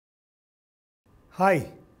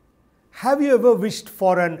Hi, have you ever wished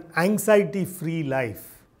for an anxiety-free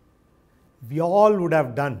life? We all would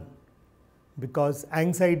have done because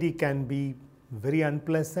anxiety can be very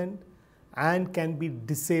unpleasant and can be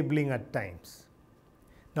disabling at times.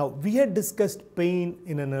 Now, we had discussed pain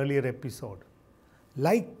in an earlier episode.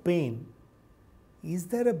 Like pain, is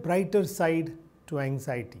there a brighter side to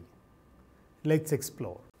anxiety? Let's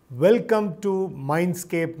explore. Welcome to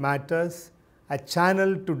Mindscape Matters, a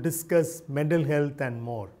channel to discuss mental health and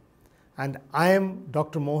more. And I am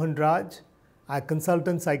Dr. Mohan Raj, a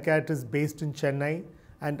consultant psychiatrist based in Chennai,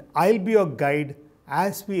 and I'll be your guide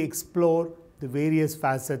as we explore the various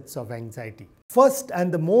facets of anxiety. First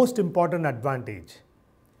and the most important advantage,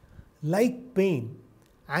 like pain,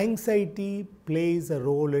 anxiety plays a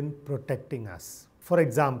role in protecting us. For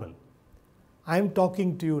example, I'm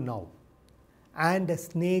talking to you now and a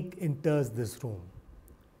snake enters this room.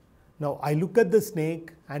 Now, I look at the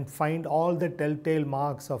snake and find all the telltale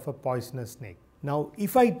marks of a poisonous snake. Now,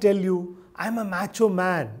 if I tell you, I'm a macho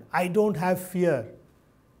man, I don't have fear,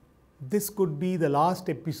 this could be the last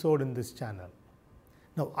episode in this channel.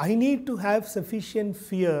 Now, I need to have sufficient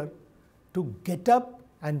fear to get up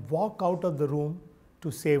and walk out of the room to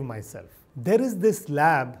save myself. There is this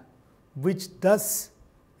lab which does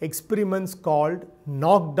experiments called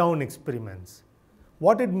knockdown experiments.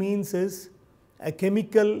 What it means is a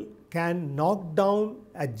chemical can knock down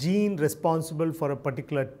a gene responsible for a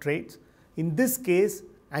particular trait, in this case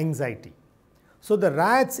anxiety. So the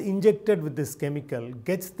rats injected with this chemical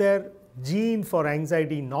gets their gene for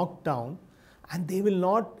anxiety knocked down and they will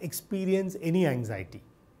not experience any anxiety.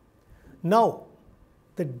 Now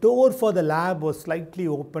the door for the lab was slightly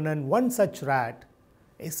open and one such rat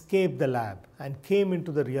escaped the lab and came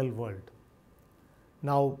into the real world.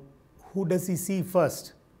 Now who does he see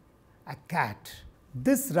first? A cat.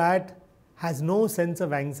 This rat has no sense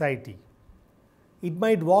of anxiety. It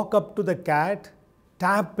might walk up to the cat,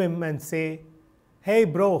 tap him and say, "Hey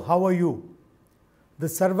bro, how are you?" The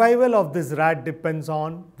survival of this rat depends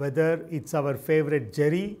on whether it's our favorite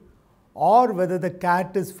Jerry or whether the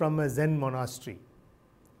cat is from a Zen monastery.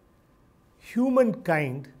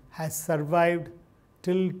 Humankind has survived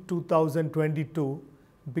till 2022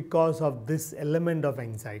 because of this element of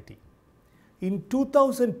anxiety. In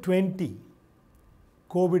 2020,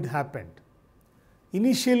 COVID happened.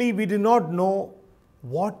 Initially, we did not know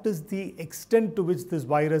what is the extent to which this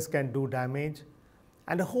virus can do damage,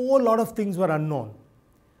 and a whole lot of things were unknown.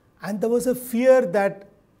 And there was a fear that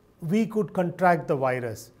we could contract the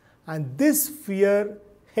virus. And this fear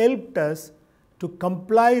helped us to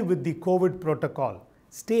comply with the COVID protocol.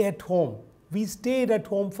 Stay at home. We stayed at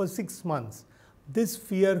home for 6 months. This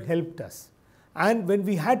fear helped us. And when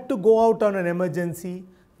we had to go out on an emergency,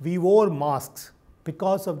 we wore masks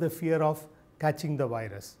because of the fear of catching the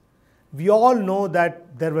virus. We all know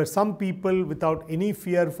that there were some people without any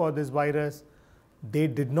fear for this virus. They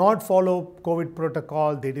did not follow COVID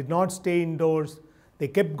protocol. They did not stay indoors. They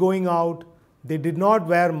kept going out. They did not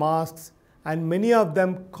wear masks. And many of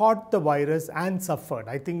them caught the virus and suffered.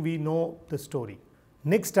 I think we know the story.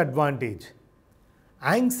 Next advantage.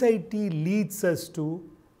 Anxiety leads us to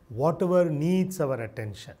whatever needs our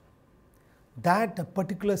attention. That a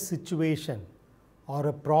particular situation or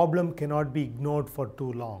a problem cannot be ignored for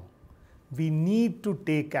too long. We need to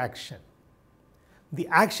take action. The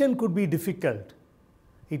action could be difficult.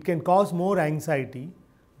 It can cause more anxiety,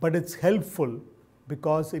 but it's helpful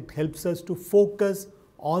because it helps us to focus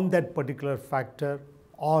on that particular factor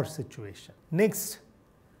or situation. Next,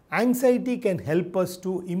 anxiety can help us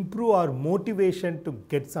to improve our motivation to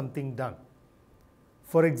get something done.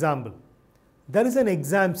 For example, there is an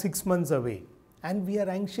exam 6 months away and we are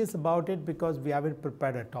anxious about it because we haven't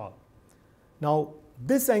prepared at all. Now,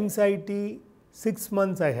 this anxiety 6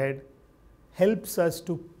 months ahead helps us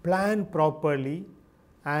to plan properly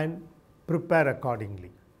and prepare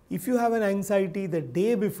accordingly. If you have an anxiety the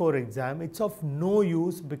day before exam, it's of no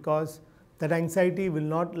use because that anxiety will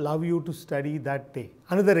not allow you to study that day.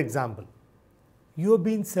 Another example, you have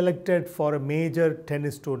been selected for a major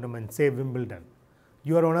tennis tournament, say Wimbledon.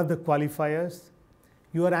 You are one of the qualifiers.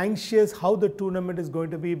 You are anxious how the tournament is going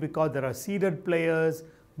to be because there are seeded players,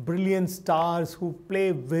 brilliant stars who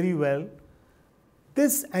play very well.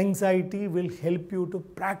 This anxiety will help you to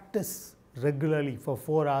practice regularly for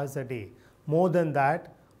 4 hours a day. More than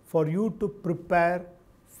that, for you to prepare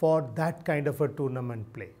for that kind of a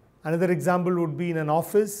tournament play. Another example would be in an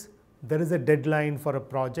office, there is a deadline for a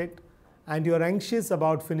project and you are anxious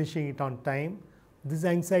about finishing it on time. This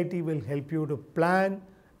anxiety will help you to plan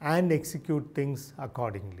and execute things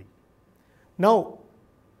accordingly. Now,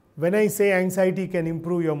 When I say anxiety can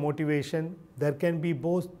improve your motivation, there can be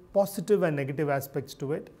both positive and negative aspects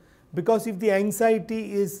to it. Because if the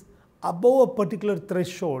anxiety is above a particular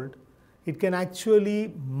threshold, it can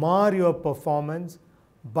actually mar your performance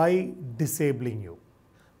by disabling you.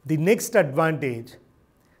 The next advantage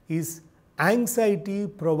is anxiety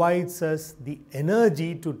provides us the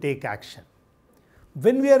energy to take action.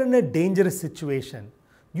 When we are in a dangerous situation,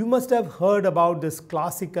 you must have heard about this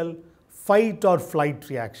classical fight or flight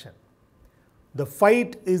reaction. The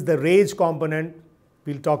fight is the rage component.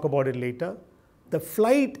 We'll talk about it later. The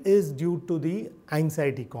flight is due to the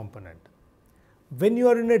anxiety component. When you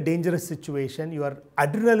are in a dangerous situation, your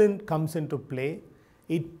adrenaline comes into play.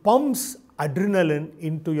 It pumps adrenaline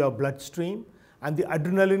into your bloodstream, and the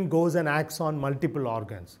adrenaline goes and acts on multiple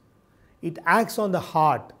organs. It acts on the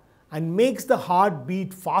heart and makes the heart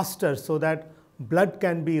beat faster so that blood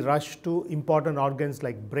can be rushed to important organs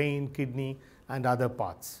like brain, kidney, and other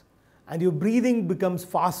parts. And your breathing becomes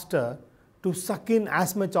faster to suck in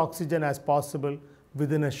as much oxygen as possible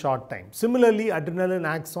within a short time. Similarly, adrenaline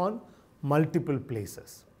acts on multiple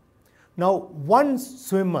places. Now, one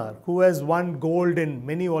swimmer who has won gold in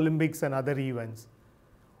many Olympics and other events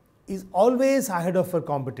is always ahead of her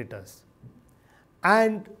competitors.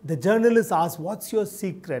 And the journalist asked, "What's your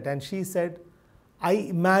secret?" And she said, "I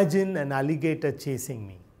imagine an alligator chasing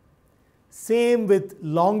me." Same with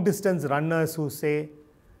long distance runners who say,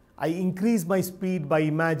 "I increase my speed by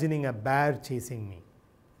imagining a bear chasing me."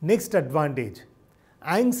 Next advantage,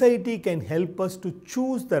 anxiety can help us to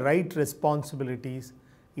choose the right responsibilities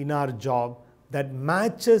in our job that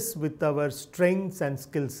matches with our strengths and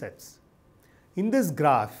skill sets. In this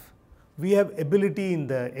graph, we have ability in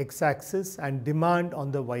the x-axis and demand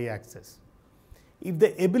on the y-axis. If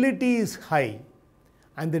the ability is high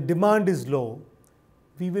and the demand is low,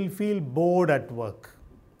 we will feel bored at work.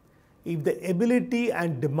 If the ability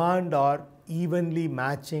and demand are evenly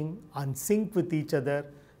matching and sync with each other,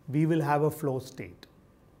 we will have a flow state.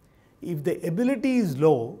 If the ability is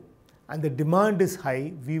low and the demand is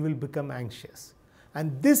high, we will become anxious.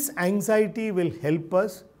 And this anxiety will help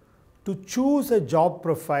us to choose a job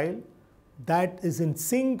profile that is in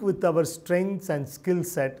sync with our strengths and skill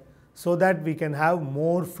set so that we can have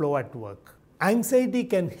more flow at work. Anxiety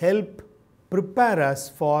can help prepare us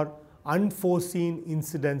for unforeseen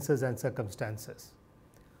incidences and circumstances.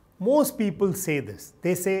 Most people say this.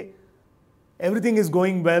 They say, everything is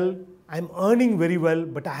going well, I'm earning very well,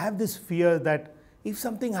 but I have this fear that if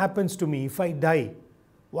something happens to me, if I die,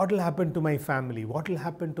 what will happen to my family? What will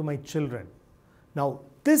happen to my children? Now,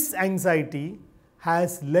 this anxiety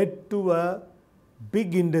has led to a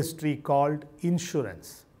big industry called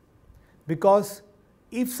insurance. Because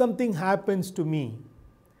if something happens to me,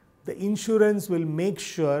 the insurance will make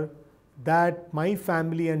sure that my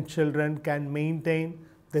family and children can maintain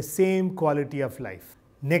the same quality of life.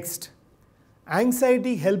 Next,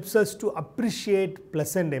 anxiety helps us to appreciate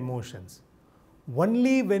pleasant emotions.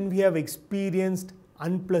 Only when we have experienced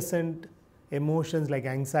unpleasant emotions like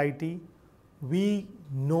anxiety, we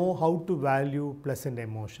know how to value pleasant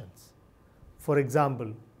emotions. For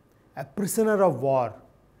example, a prisoner of war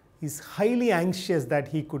is highly anxious that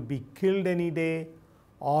he could be killed any day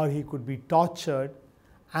or he could be tortured,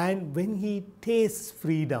 and when he tastes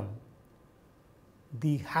freedom,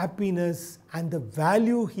 the happiness and the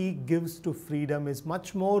value he gives to freedom is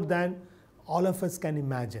much more than all of us can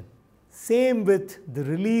imagine. Same with the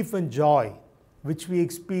relief and joy which we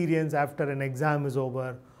experience after an exam is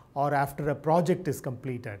over or after a project is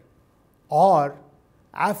completed or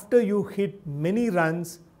after you hit many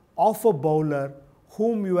runs off a bowler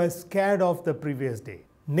whom you were scared of the previous day.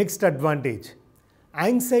 Next advantage,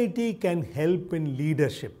 anxiety can help in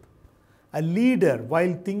leadership. A leader,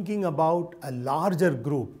 while thinking about a larger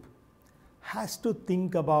group, has to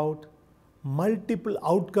think about multiple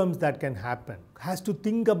outcomes that can happen, has to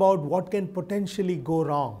think about what can potentially go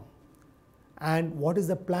wrong and what is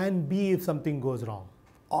the plan B if something goes wrong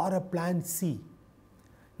or a plan C.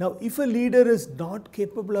 Now, if a leader is not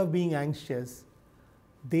capable of being anxious,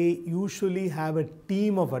 they usually have a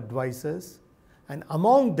team of advisors, and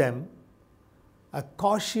among them, a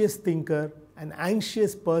cautious thinker, an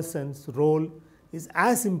anxious person's role is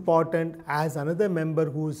as important as another member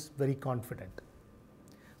who is very confident.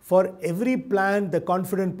 For every plan the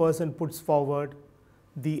confident person puts forward,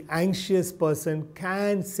 the anxious person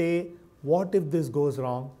can say, what if this goes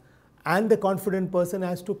wrong? And the confident person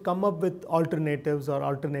has to come up with alternatives or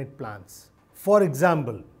alternate plans. For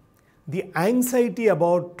example, the anxiety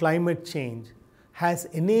about climate change has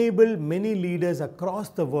enabled many leaders across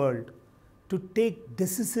the world to take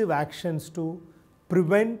decisive actions to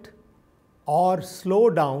prevent or slow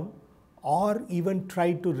down or even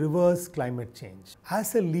try to reverse climate change.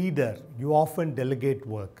 As a leader, you often delegate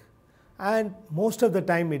work, and most of the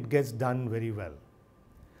time it gets done very well.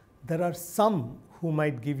 There are some who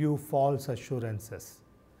might give you false assurances.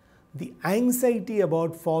 The anxiety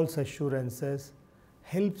about false assurances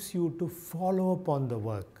helps you to follow up on the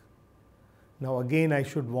work. Now again, I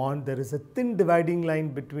should warn, there is a thin dividing line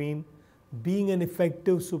between being an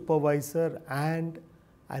effective supervisor and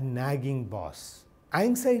a nagging boss.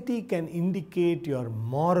 Anxiety can indicate your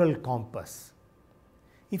moral compass.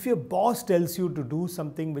 If your boss tells you to do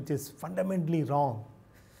something which is fundamentally wrong,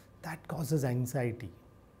 that causes anxiety.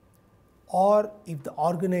 Or if the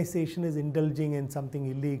organization is indulging in something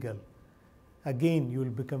illegal, again you will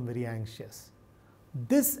become very anxious.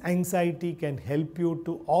 This anxiety can help you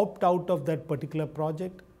to opt out of that particular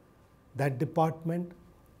project, that department,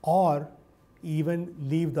 or even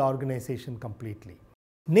leave the organization completely.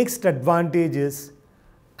 Next advantage is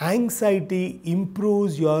anxiety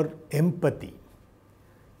improves your empathy.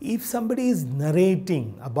 If somebody is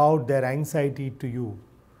narrating about their anxiety to you,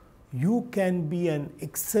 you can be an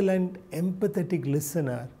excellent empathetic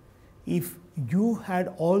listener if you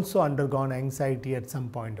had also undergone anxiety at some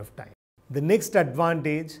point of time. The next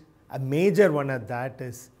advantage, a major one at that,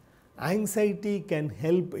 is anxiety can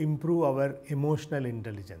help improve our emotional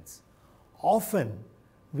intelligence. Often,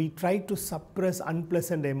 we try to suppress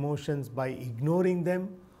unpleasant emotions by ignoring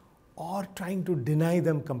them or trying to deny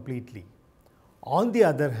them completely. On the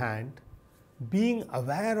other hand, being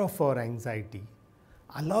aware of our anxiety,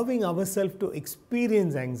 allowing ourselves to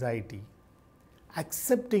experience anxiety,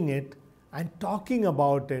 accepting it and talking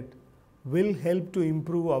about it will help to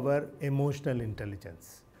improve our emotional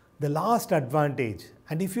intelligence. The last advantage,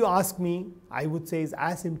 and if you ask me, I would say is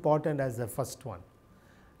as important as the first one.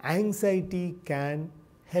 Anxiety can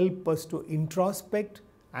help us to introspect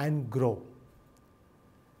and grow.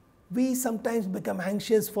 We sometimes become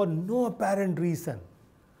anxious for no apparent reason.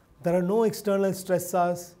 There are no external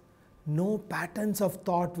stressors, no patterns of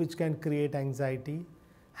thought which can create anxiety,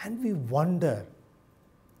 and we wonder,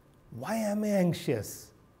 why am I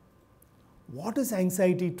anxious? What is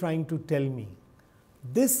anxiety trying to tell me?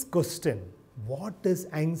 This question, what is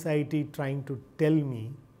anxiety trying to tell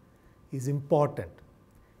me, is important.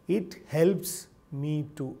 It helps me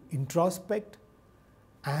to introspect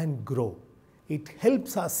and grow. It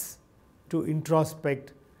helps us to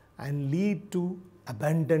introspect and lead to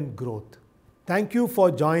abundant growth. Thank you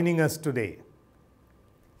for joining us today.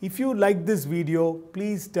 If you like this video,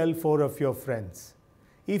 please tell 4 of your friends.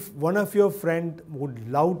 If one of your friends would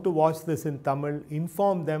love to watch this in Tamil,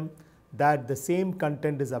 inform them that the same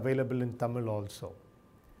content is available in Tamil also.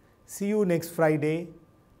 See you next Friday.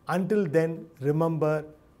 Until then, remember,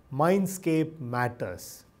 Mindscape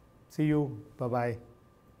matters. See you. Bye-bye.